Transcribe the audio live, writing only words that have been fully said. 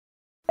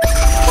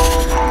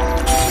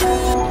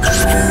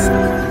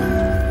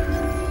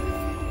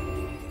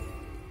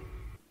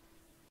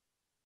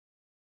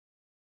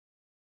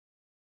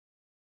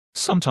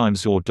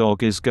Sometimes your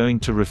dog is going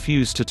to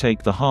refuse to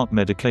take the heart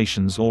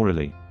medications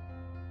orally.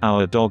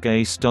 Our dog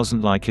Ace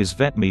doesn't like his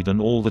Vetmedin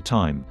all the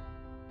time.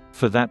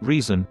 For that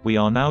reason, we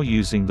are now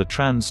using the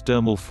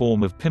transdermal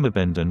form of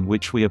Pimobendan,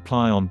 which we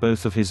apply on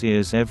both of his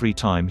ears every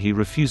time he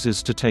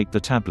refuses to take the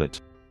tablet.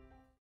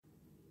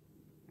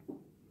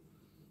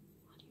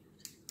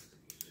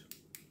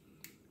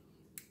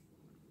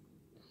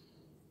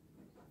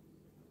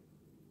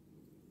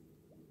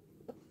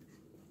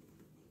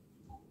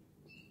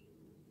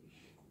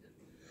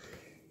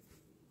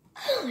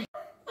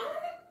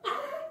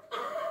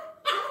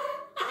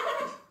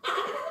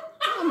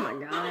 Oh my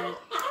god.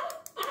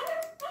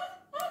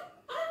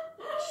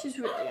 She's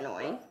really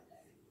annoying.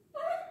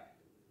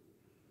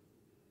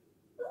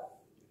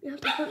 You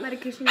have to put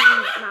medication in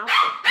your mouth.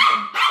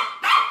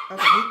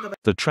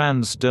 The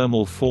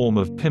transdermal form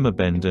of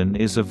Pimobendan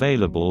is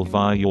available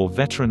via your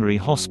veterinary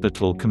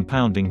hospital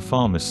compounding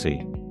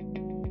pharmacy.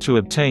 To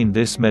obtain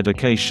this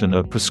medication,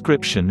 a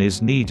prescription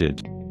is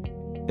needed.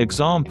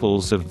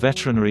 Examples of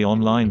veterinary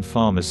online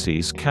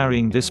pharmacies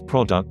carrying this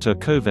product are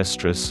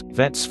Covestris,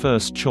 Vet's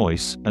First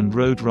Choice, and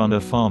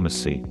Roadrunner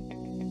Pharmacy.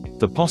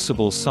 The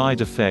possible side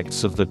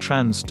effects of the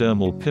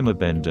transdermal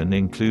Pimobendan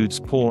includes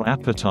poor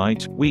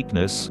appetite,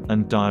 weakness,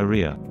 and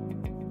diarrhea.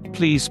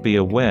 Please be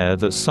aware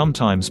that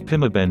sometimes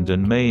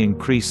Pimobendan may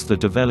increase the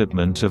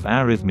development of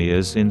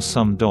arrhythmias in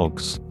some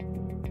dogs.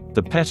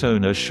 The pet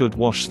owner should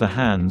wash the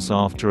hands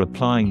after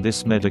applying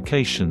this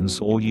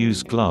medications or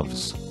use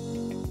gloves.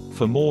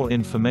 For more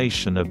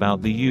information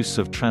about the use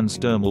of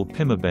transdermal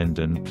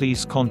Pimobendan,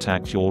 please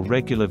contact your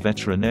regular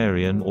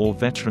veterinarian or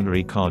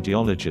veterinary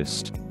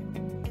cardiologist.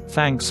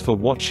 Thanks for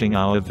watching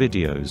our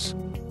videos.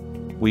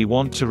 We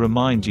want to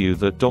remind you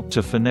that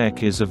Dr.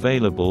 Fenech is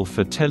available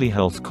for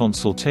telehealth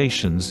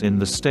consultations in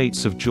the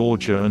states of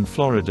Georgia and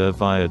Florida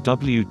via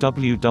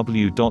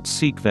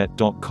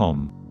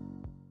www.seekvet.com.